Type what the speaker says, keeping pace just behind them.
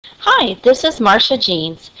Hi, this is Marcia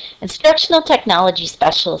Jeans, Instructional Technology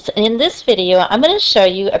Specialist, and in this video I'm going to show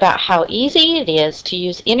you about how easy it is to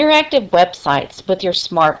use interactive websites with your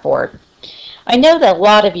smartboard. I know that a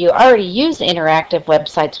lot of you already use interactive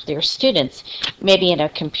websites with your students, maybe in a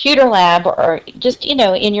computer lab or just,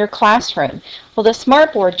 in your classroom. Well, the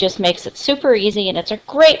smartboard just makes it super easy, and it's a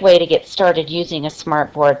great way to get started using a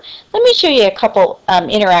smartboard. Let me show you a couple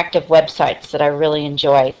interactive websites that I really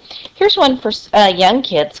enjoy. Here's one for young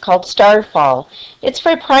kids called Starfall. It's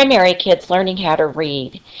for primary kids learning how to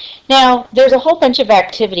read. Now, there's a whole bunch of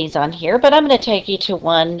activities on here, but I'm going to take you to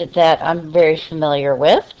one that I'm very familiar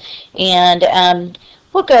with. And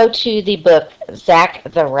we'll go to the book Zach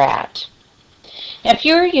the Rat. Now, if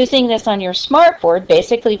you're using this on your smartboard,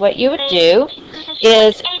 basically what you would do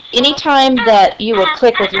is anytime that you would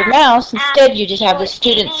click with your mouse, instead you just have the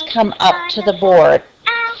students come up to the board.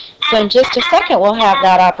 So in just a second, we'll have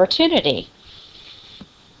that opportunity.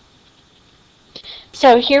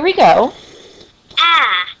 So here we go.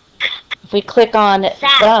 If we click on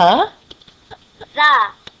the,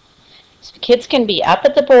 so kids can be up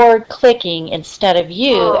at the board clicking instead of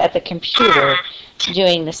you at the computer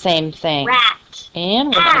doing the same thing. And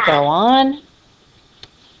we're going to go on.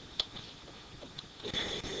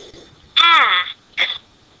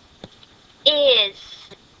 Is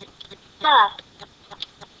the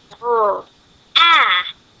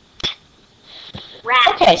rat.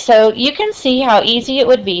 Okay, so you can see how easy it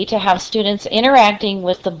would be to have students interacting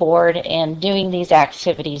with the board and doing these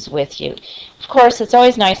activities with you. Of course, it's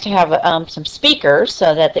always nice to have some speakers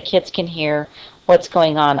so that the kids can hear what's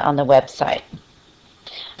going on the website.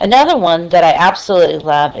 Another one that I absolutely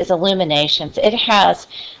love is Illuminations. It has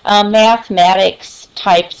mathematics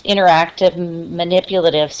types interactive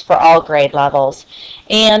manipulatives for all grade levels.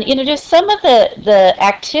 And just some of the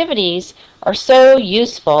activities are so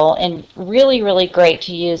useful and really, really great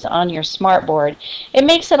to use on your smartboard. It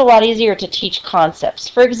makes it a lot easier to teach concepts.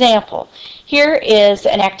 For example, here is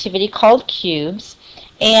an activity called Cubes,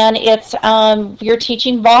 and it's you're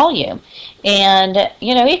teaching volume. And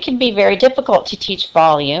it can be very difficult to teach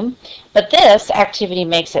volume, but this activity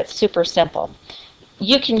makes it super simple.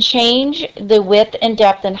 You can change the width and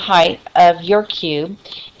depth and height of your cube,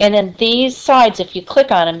 and then these sides, if you click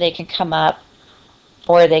on them, they can come up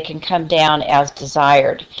or they can come down as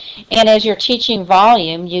desired. And as you're teaching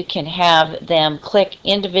volume, you can have them click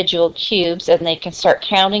individual cubes and they can start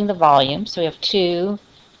counting the volume. So we have 2,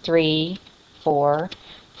 3, 4,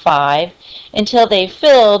 5, until they've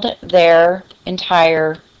filled their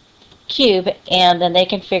entire cube, and then they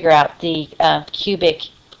can figure out the cubic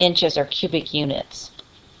inches or cubic units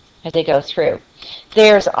as they go through.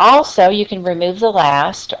 There's also, you can remove the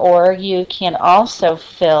last, or you can also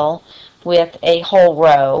fill with a whole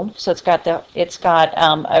row. So it's got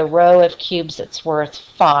a row of cubes that's worth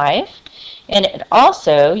 5, and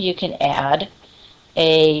also you can add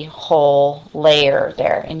a whole layer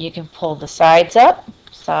there, and you can pull the sides up,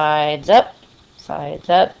 sides up, sides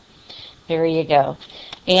up. There you go.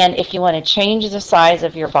 And if you want to change the size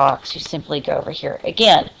of your box, you simply go over here.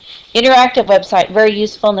 Again, interactive website, very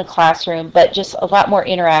useful in the classroom, but just a lot more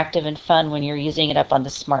interactive and fun when you're using it up on the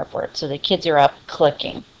smartboard. So the kids are up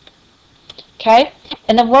clicking. Okay,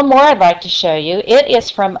 and then one more I'd like to show you. It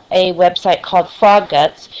is from a website called Frog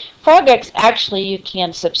Guts. Frog Guts, actually, you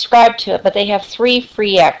can subscribe to it, but they have 3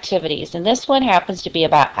 free activities, and this one happens to be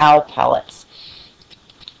about owl pellets.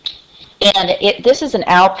 And this is an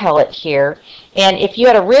owl pellet here, and if you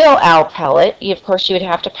had a real owl pellet, of course you would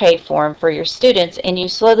have to pay for them for your students, and you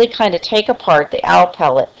slowly kind of take apart the owl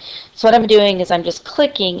pellet. So what I'm doing is I'm just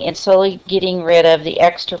clicking and slowly getting rid of the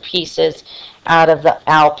extra pieces out of the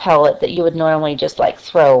owl pellet that you would normally just like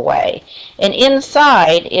throw away. And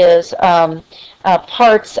inside is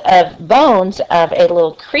parts of bones of a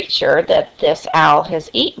little creature that this owl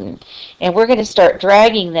has eaten. And we're going to start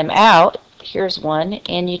dragging them out. Here's one,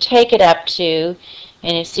 and you take it up to,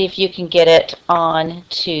 and you see if you can get it on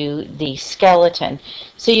to the skeleton.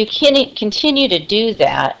 So you can continue to do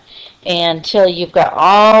that until you've got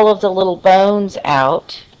all of the little bones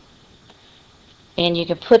out, and you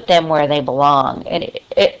can put them where they belong. And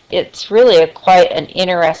it's really quite an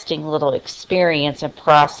interesting little experience and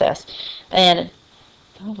process. And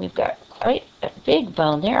we've got quite a big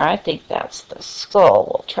bone there. I think that's the skull.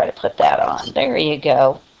 We'll try to put that on. There you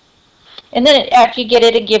go. And then after you get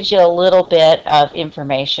it, it gives you a little bit of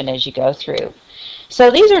information as you go through. So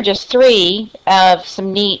these are just 3 of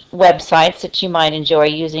some neat websites that you might enjoy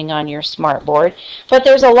using on your smartboard, but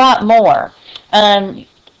there's a lot more.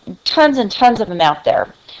 Tons and tons of them out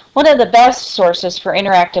there. One of the best sources for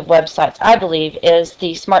interactive websites, I believe, is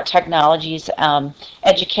the Smart Technologies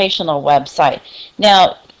educational website.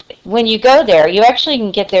 Now, when you go there, you actually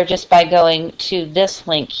can get there just by going to this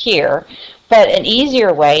link here. But an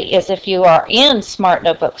easier way is if you are in Smart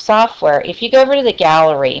Notebook software, if you go over to the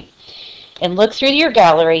gallery and look through your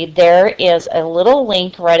gallery, there is a little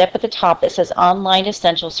link right up at the top that says Online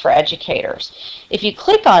Essentials for Educators. If you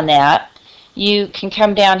click on that, you can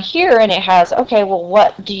come down here and it has, okay, well,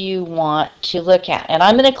 what do you want to look at? And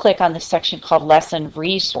I'm going to click on the section called Lesson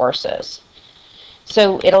Resources.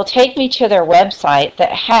 So it'll take me to their website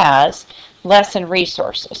that has lesson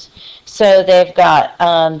resources. So they've got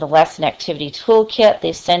the lesson activity toolkit, the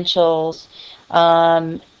essentials,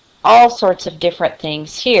 all sorts of different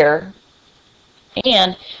things here.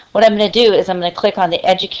 And what I'm going to do is I'm going to click on the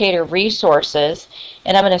educator resources,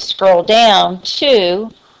 and I'm going to scroll down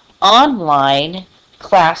to online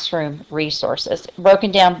classroom resources,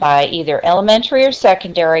 broken down by either elementary or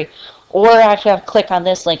secondary, or if I click on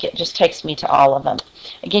this link, it just takes me to all of them.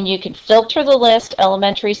 Again, you can filter the list,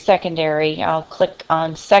 elementary, secondary. I'll click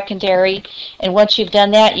on secondary, and once you've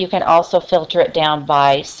done that, you can also filter it down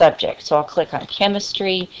by subject. So I'll click on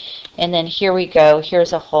chemistry, and then here we go.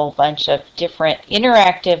 Here's a whole bunch of different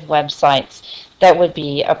interactive websites that would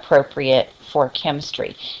be appropriate for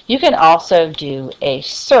chemistry. You can also do a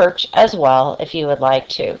search as well if you would like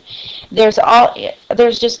to. There's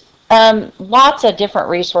just lots of different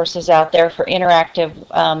resources out there for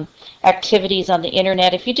interactive activities on the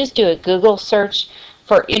internet. If you just do a Google search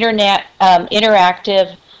for internet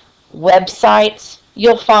interactive websites,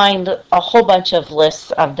 you'll find a whole bunch of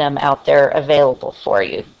lists of them out there available for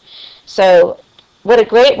you. So what a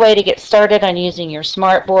great way to get started on using your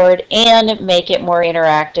smartboard and make it more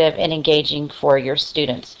interactive and engaging for your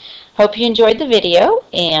students. Hope you enjoyed the video,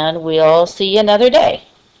 and we'll see you another day.